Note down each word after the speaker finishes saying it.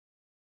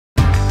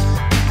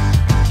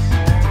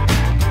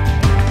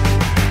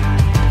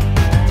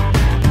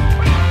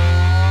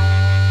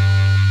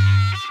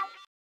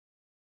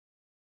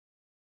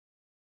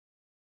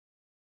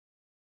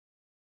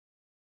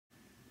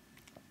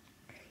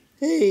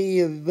Hey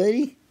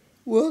everybody,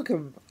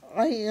 welcome.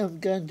 I am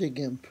Ganja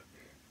Gimp,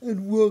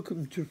 and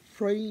welcome to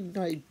Friday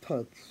Night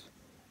Pups,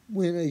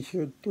 when I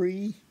share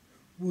 3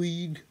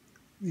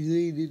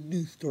 weed-related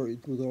news stories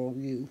with all of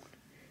you.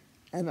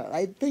 And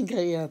I think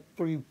I have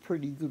 3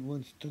 pretty good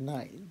ones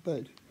tonight,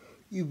 but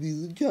you be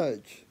the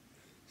judge.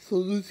 So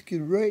let's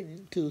get right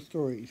into the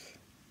stories.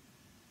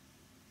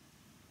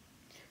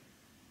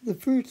 The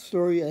first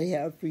story I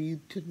have for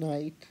you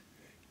tonight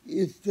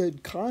is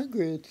that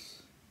Congress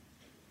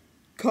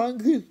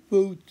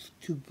votes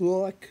to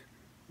block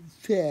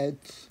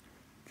feds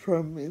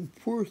from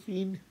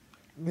enforcing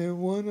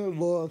marijuana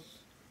laws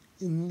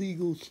in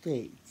legal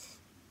states.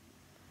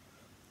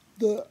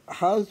 The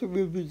House of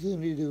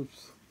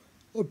Representatives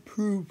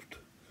approved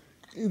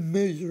a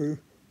measure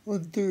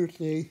on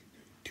Thursday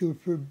to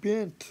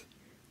prevent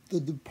the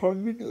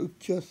Department of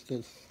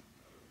Justice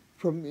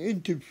from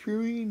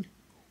interfering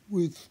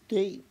with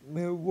state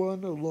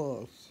marijuana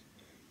laws,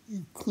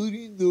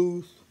 including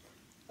those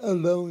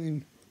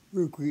allowing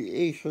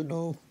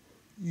recreational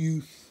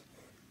use,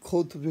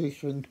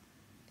 cultivation,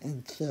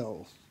 and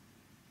sales.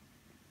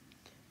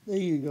 There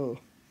you go.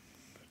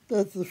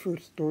 That's the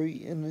first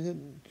story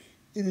in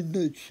a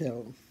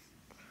nutshell.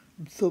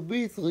 So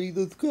basically,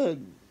 that's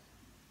good.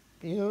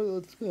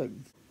 That's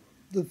good.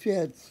 The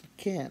feds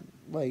can't,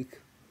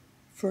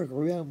 fuck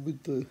around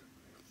with the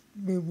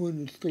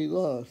marijuana state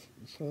laws.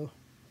 So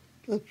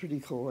that's pretty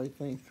cool, I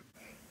think.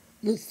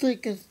 The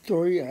second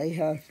story I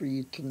have for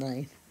you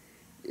tonight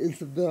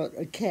is about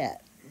a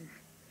cat.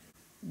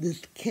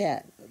 This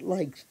cat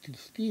likes to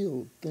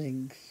steal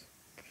things,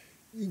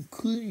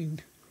 including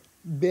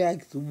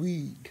bags of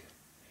weed.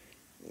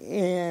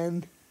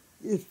 And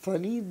it's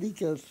funny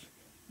because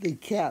the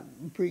cat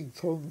brings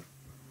home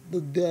the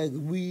bag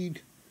of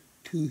weed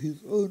to his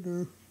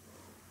owner,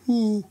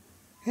 who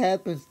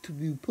happens to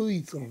be a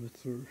police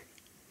officer.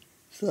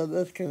 So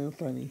that's kind of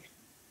funny.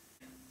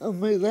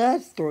 My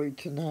last story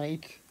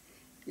tonight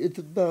is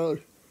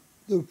about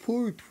the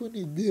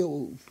 420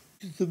 bill.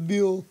 It's a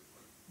bill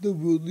that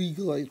will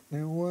legalize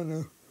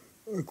marijuana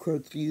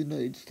across the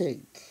United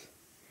States.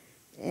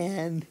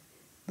 And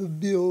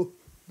the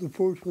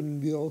 420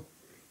 bill,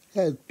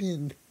 has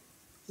been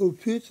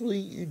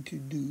officially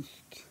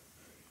introduced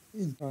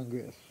in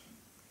Congress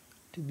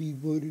to be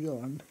voted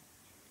on.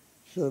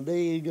 So there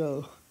you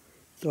go.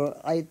 So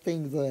I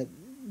think that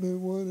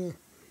marijuana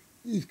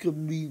is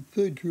going to be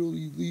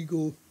federally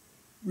legal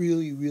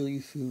really, really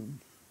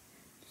soon.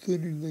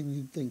 Sooner than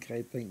you think,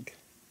 I think.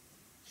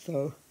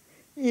 So,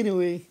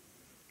 anyway,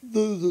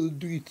 those are the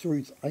 3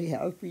 stories I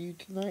have for you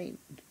tonight.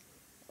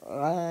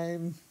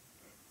 I'm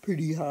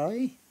pretty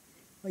high.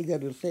 I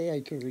gotta say, I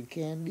took a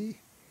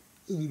candy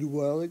a little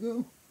while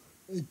ago,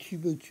 a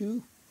Chupa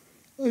Chew.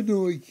 I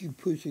know I keep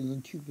pushing the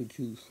Chupa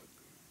Chews.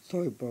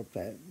 Sorry about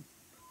that.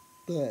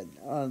 But,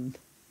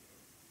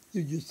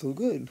 they're just so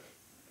good.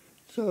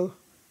 So,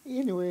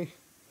 anyway,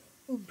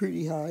 I'm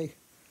pretty high.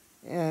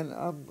 And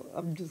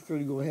I'm just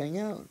gonna go hang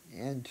out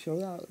and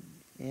chill out.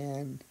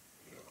 And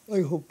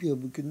I hope you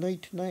have a good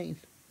night tonight.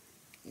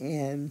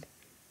 And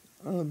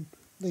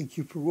thank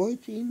you for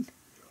watching.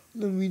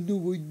 Let me know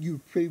what your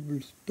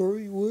favorite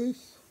story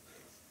was.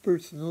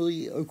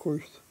 Personally, of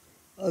course,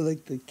 I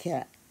like the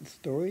cat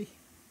story.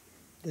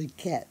 The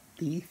cat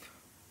thief.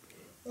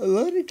 A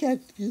lot of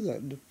cats do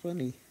that. It's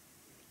funny.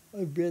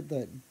 I've read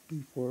that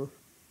before.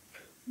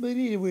 But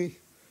anyway,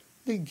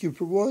 thank you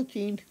for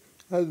watching.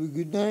 Have a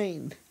good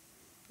night.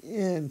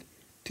 And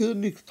till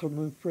next time,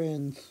 my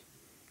friends,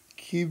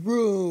 keep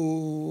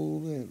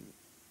rolling.